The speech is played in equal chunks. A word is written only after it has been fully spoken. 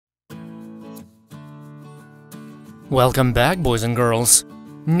Welcome back, boys and girls.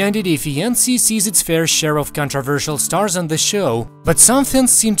 90 Day Fiancé sees its fair share of controversial stars on the show, but some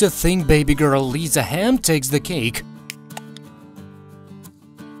fans seem to think Babygirl Lisa Hamme takes the cake.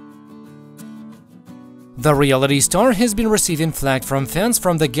 The reality star has been receiving flack from fans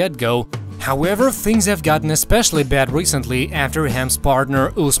from the get-go. However, things have gotten especially bad recently after Hamme's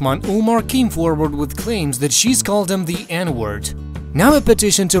partner Usman Umar came forward with claims that she's called him the N-word. Now a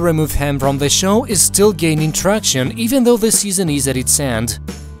petition to remove Hamme from the show is still gaining traction, even though the season is at its end.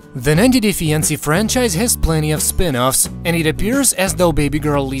 The 90 Day Fiancé franchise has plenty of spin-offs, and it appears as though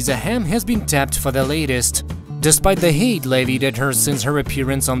Babygirl Lisa Hamme has been tapped for the latest. Despite the hate levied at her since her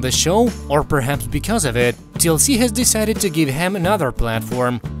appearance on the show, or perhaps because of it, TLC has decided to give Hamme another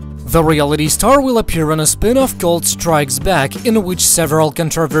platform. The reality star will appear on a spin-off called Strikes Back, in which several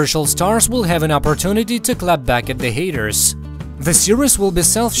controversial stars will have an opportunity to clap back at the haters. The series will be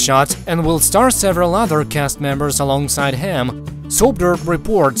self-shot and will star several other cast members alongside Hamme. Soapdirt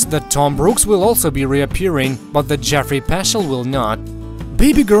reports that Tom Brooks will also be reappearing, but that Jeffrey Paschal will not.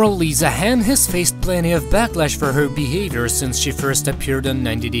 Babygirl Lisa Hamme has faced plenty of backlash for her behavior since she first appeared on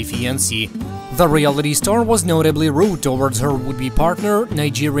 90 Day Fiancé. The reality star was notably rude towards her would-be partner,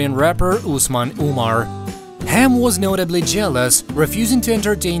 Nigerian rapper Usman Umar. Hamme was notably jealous, refusing to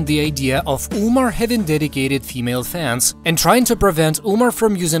entertain the idea of Umar having dedicated female fans and trying to prevent Umar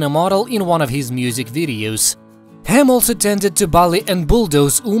from using a model in one of his music videos. Hamme also tended to bully and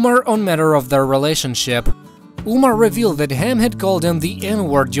bulldoze Umar on matter of their relationship. Umar revealed that Hamme had called him the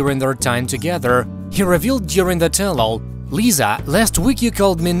N-word during their time together. He revealed during the tell-all, "Lisa, last week you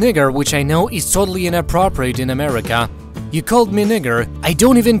called me nigger, which I know is totally inappropriate in America. You called me nigger. I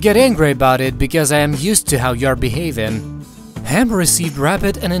don't even get angry about it because I am used to how you're behaving." Hamme received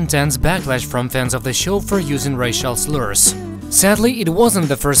rapid and intense backlash from fans of the show for using racial slurs. Sadly, it wasn't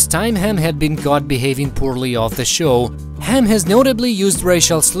the first time Hamme had been caught behaving poorly off the show. Hamme has notably used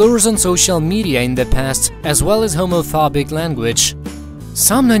racial slurs on social media in the past, as well as homophobic language.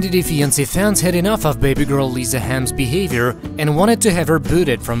 Some 90 Day Fiancé fans had enough of Babygirl Lisa Hamme's behavior and wanted to have her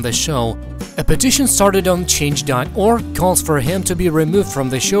booted from the show. A petition started on change.org calls for Hamme to be removed from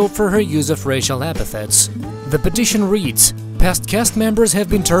the show for her use of racial epithets. The petition reads, "Past cast members have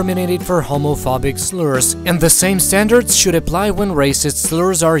been terminated for homophobic slurs, and the same standards should apply when racist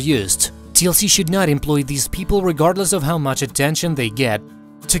slurs are used. TLC should not employ these people regardless of how much attention they get.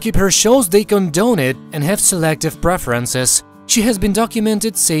 To keep her shows, they condone it and have selective preferences. She has been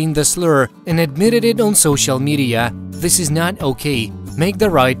documented saying the slur and admitted it on social media. This is not okay. Make the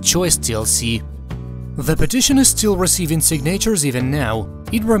right choice, TLC." The petition is still receiving signatures even now.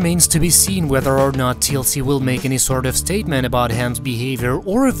 It remains to be seen whether or not TLC will make any sort of statement about Hamme's behavior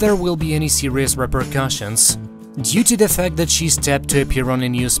or if there will be any serious repercussions. Due to the fact that she's tapped to appear on a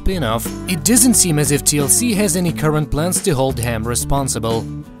new spin-off, it doesn't seem as if TLC has any current plans to hold Hamme responsible.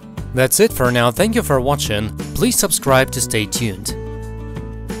 That's it for now, thank you for watching, please subscribe to stay tuned.